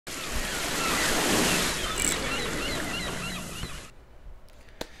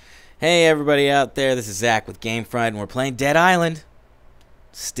Hey everybody out there, this is Zach with GameFront, and we're playing Dead Island.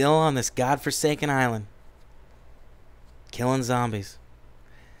 Still on this godforsaken island. Killing zombies.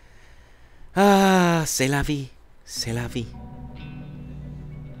 Ah, c'est la vie. C'est la vie.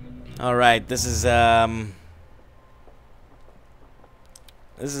 Alright, this is a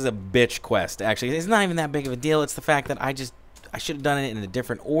bitch quest, actually. It's not even that big of a deal. It's the fact that I should have done it in a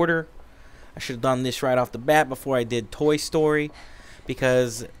different order. I should have done this right off the bat before I did Toy Story.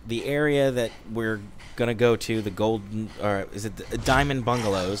 Because the area that we're gonna go to, the Diamond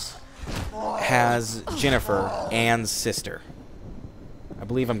Bungalows, has Jennifer, Anne's sister. I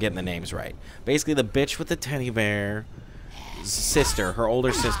believe I'm getting the names right. Basically, the bitch with the teddy bear sister, her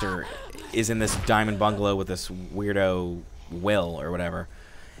older sister, is in this Diamond Bungalow with this weirdo Will or whatever,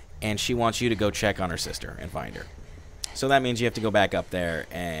 and she wants you to go check on her sister and find her. So that means you have to go back up there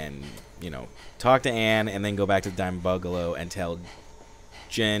and, you know, talk to Anne, and then go back to the Diamond Bungalow and tell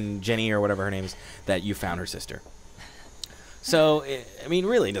Jenny or whatever her name is, that you found her sister. So, I mean,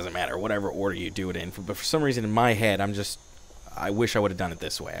 really it doesn't matter whatever order you do it in, but for some reason in my head, I wish I would have done it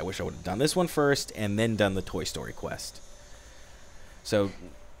this way. I wish I would have done this one first and then done the Toy Story quest. So,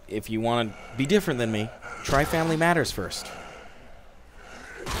 if you want to be different than me, try Family Matters first.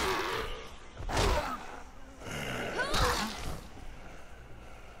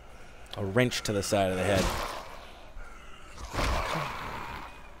 A wrench to the side of the head.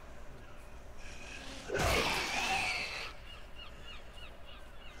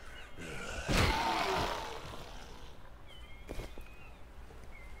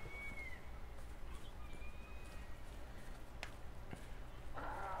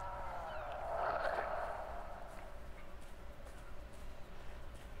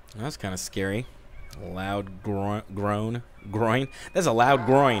 That's kind of scary. Loud groan. That's a loud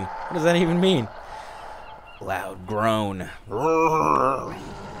groin. What does that even mean? Loud groan.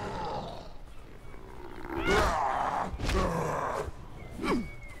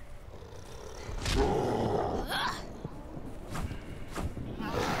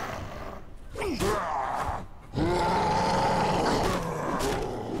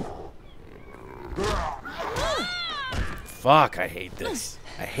 Fuck, I hate this.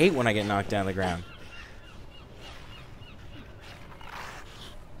 I hate when I get knocked down the ground.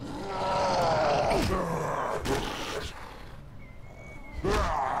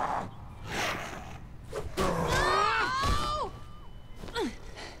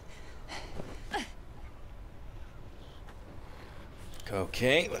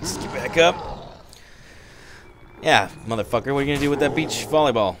 Okay, let's get back up. Yeah, motherfucker, what are you gonna do with that beach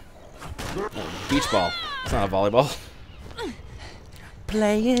volleyball? Oh, beach ball. It's not a volleyball.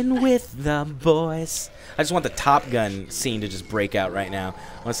 Playing with the boys. I just want the Top Gun scene to just break out right now.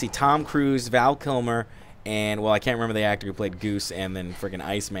 I want to see Tom Cruise, Val Kilmer, and, well, I can't remember the actor who played Goose and then friggin'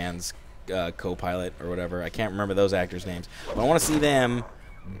 Iceman's co-pilot or whatever. I can't remember those actors' names. But I want to see them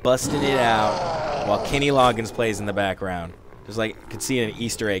busting it out while Kenny Loggins plays in the background. Just like, you could see an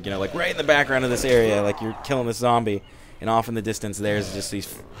Easter egg, you know, like right in the background of this area, like you're killing this zombie. And off in the distance, there's just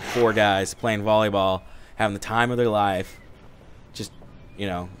these four guys playing volleyball, having the time of their life. Just, you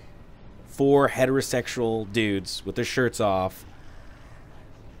know, four heterosexual dudes with their shirts off,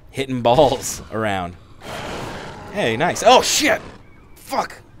 hitting balls around. Hey, nice. Oh, shit!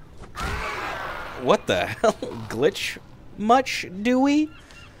 Fuck! What the hell? Glitch much, do we?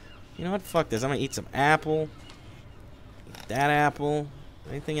 You know what? Fuck this. I'm gonna eat some apple. Eat that apple.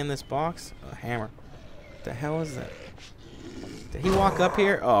 Anything in this box? A hammer. What the hell is that? Did he walk up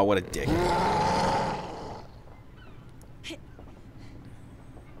here? Oh, what a dick.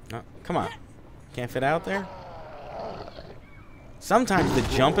 Oh, come on. Can't fit out there? Sometimes the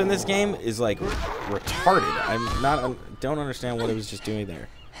jump in this game is like retarded. I don't understand what it was just doing there.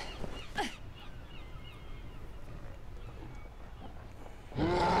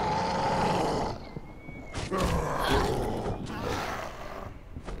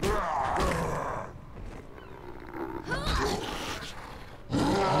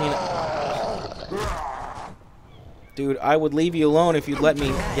 Dude, I would leave you alone if you'd let me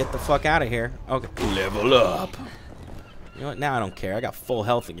get the fuck out of here. Okay. Level up. You know what? Now I don't care. I got full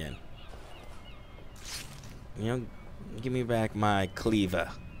health again. You know, give me back my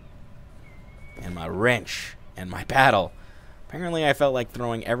cleaver. And my wrench. And my paddle. Apparently I felt like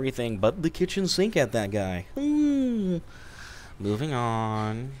throwing everything but the kitchen sink at that guy. Moving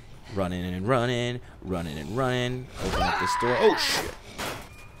on. Running and running. Running and running. Open up this door. Oh, shit.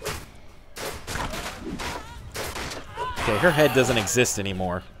 Okay, her head doesn't exist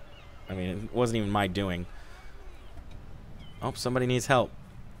anymore. I mean, it wasn't even my doing. Oh, somebody needs help.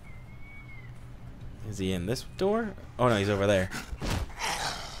 Is he in this door? Oh no, he's over there.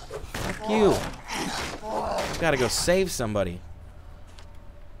 Fuck you. Gotta go save somebody.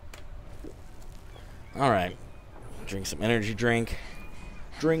 Alright. Drink some energy drink.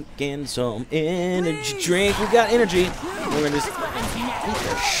 Drinking some energy drink. We got energy. We're gonna just beat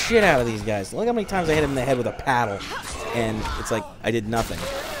the shit out of these guys. Look how many times I hit him in the head with a paddle. And it's like I did nothing.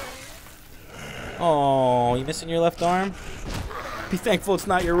 Oh, you missing your left arm? Be thankful it's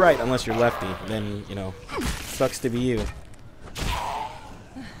not your right, unless you're lefty. Then, you know, sucks to be you.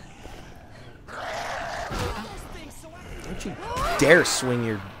 Don't you dare swing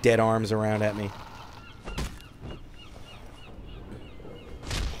your dead arms around at me.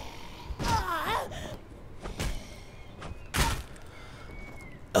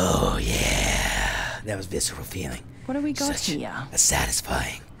 Oh, yeah. That was visceral feeling. What do we got Such here? a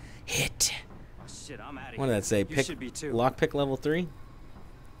satisfying hit. What did that say? Lockpick level 3?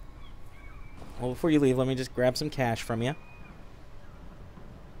 Well, before you leave, let me just grab some cash from you.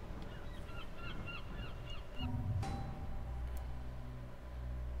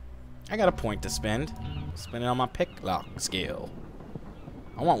 I got a point to spend. Spend it on my pick lock skill.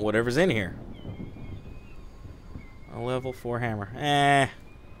 I want whatever's in here. A level 4 hammer.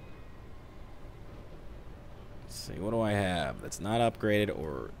 Let's see, what do I have that's not upgraded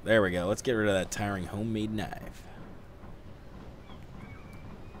or... There we go. Let's get rid of that tiring homemade knife.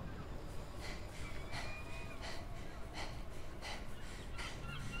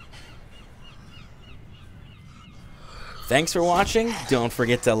 Thanks for watching. Don't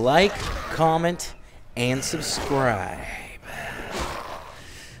forget to like, comment, and subscribe.